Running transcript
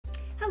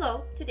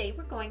Hello, today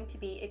we're going to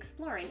be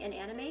exploring an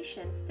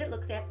animation that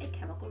looks at a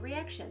chemical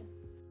reaction.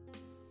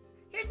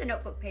 Here's the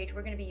notebook page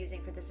we're going to be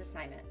using for this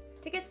assignment.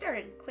 To get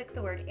started, click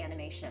the word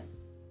animation.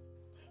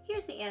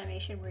 Here's the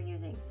animation we're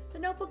using. The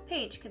notebook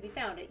page can be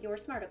found at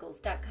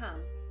yoursmarticles.com.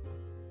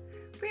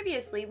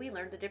 Previously, we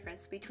learned the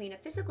difference between a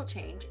physical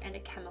change and a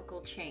chemical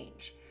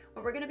change.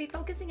 What we're going to be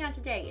focusing on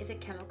today is a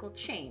chemical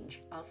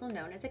change, also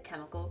known as a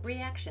chemical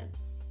reaction.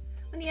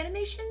 When the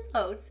animation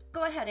loads,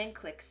 go ahead and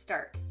click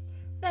Start.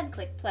 Then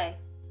click Play.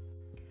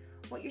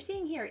 What you're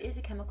seeing here is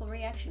a chemical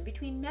reaction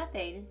between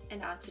methane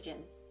and oxygen.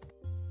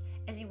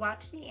 As you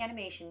watch the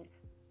animation,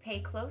 pay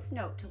close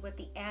note to what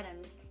the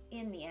atoms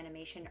in the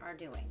animation are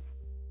doing.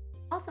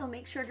 Also,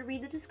 make sure to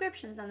read the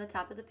descriptions on the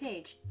top of the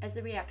page as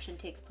the reaction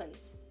takes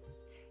place.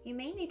 You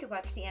may need to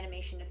watch the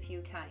animation a few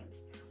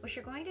times. What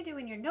you're going to do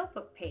in your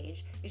notebook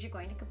page is you're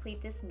going to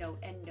complete this note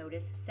and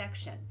notice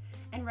section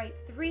and write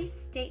 3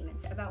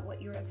 statements about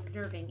what you're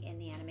observing in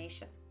the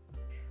animation.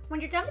 When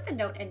you're done with the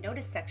note and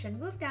notice section,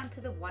 move down to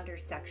the wonder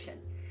section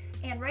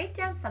and write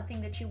down something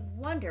that you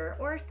wonder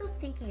or are still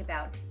thinking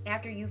about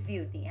after you've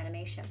viewed the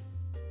animation.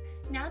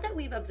 Now that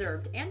we've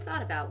observed and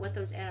thought about what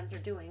those atoms are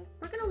doing,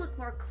 we're going to look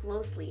more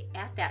closely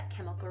at that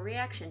chemical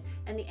reaction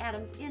and the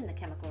atoms in the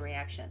chemical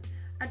reaction.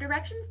 Our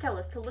directions tell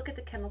us to look at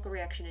the chemical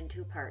reaction in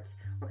 2 parts.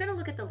 We're going to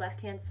look at the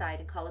left-hand side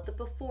and call it the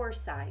before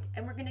side,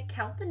 and we're going to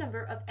count the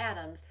number of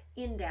atoms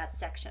in that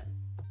section.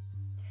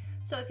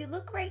 So if you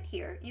look right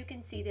here, you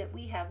can see that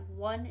we have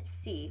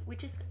 1C,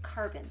 which is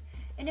carbon.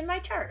 And in my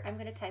chart, I'm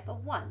going to type a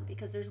 1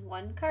 because there's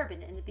 1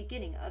 carbon in the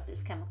beginning of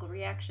this chemical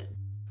reaction.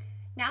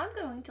 Now I'm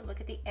going to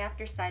look at the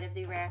after side of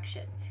the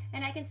reaction,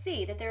 and I can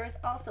see that there is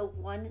also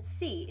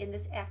 1C in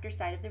this after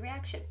side of the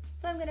reaction.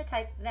 So I'm going to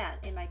type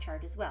that in my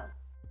chart as well.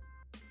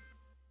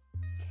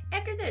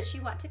 After this,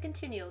 you want to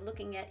continue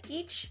looking at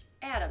each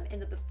atom in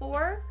the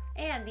before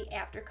and the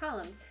after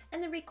columns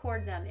and then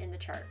record them in the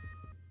chart.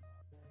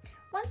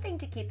 One thing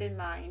to keep in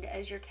mind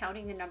as you're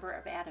counting the number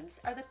of atoms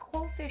are the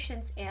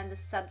coefficients and the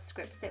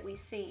subscripts that we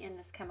see in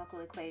this chemical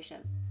equation.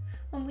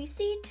 When we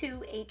see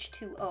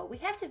 2H2O, we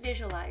have to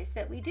visualize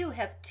that we do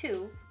have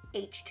 2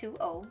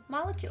 H2O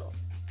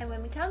molecules. And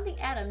when we count the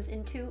atoms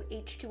in 2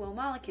 H2O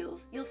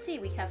molecules, you'll see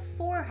we have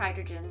 4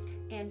 hydrogens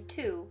and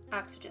 2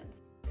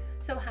 oxygens.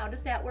 So how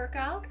does that work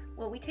out?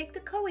 Well, we take the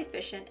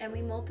coefficient and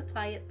we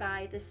multiply it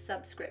by the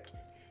subscript.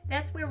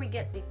 That's where we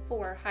get the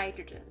 4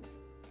 hydrogens.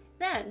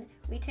 Then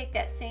we take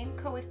that same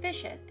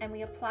coefficient and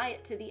we apply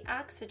it to the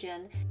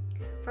oxygen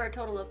for a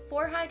total of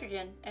 4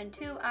 hydrogen and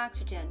 2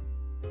 oxygen.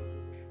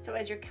 So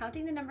as you're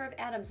counting the number of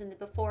atoms in the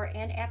before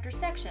and after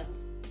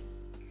sections,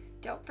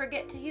 don't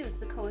forget to use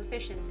the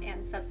coefficients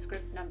and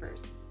subscript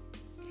numbers.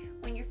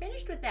 When you're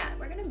finished with that,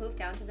 we're going to move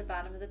down to the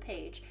bottom of the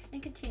page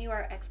and continue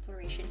our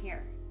exploration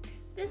here.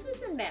 This is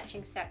the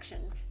matching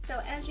section,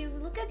 so as you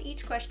look at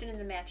each question in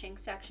the matching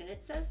section,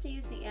 it says to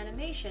use the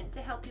animation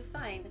to help you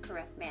find the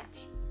correct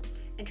match.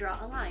 And draw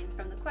a line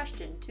from the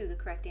question to the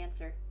correct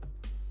answer.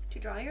 To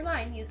draw your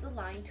line, use the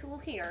line tool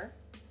here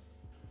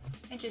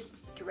and just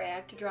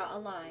drag to draw a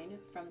line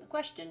from the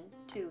question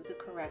to the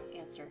correct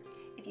answer.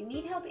 If you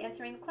need help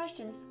answering the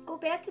questions, go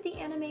back to the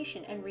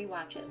animation and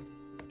rewatch it.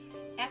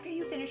 After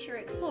you finish your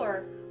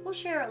Explore, we'll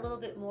share a little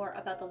bit more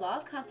about the law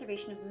of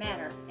conservation of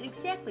matter and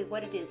exactly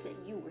what it is that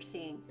you were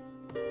seeing.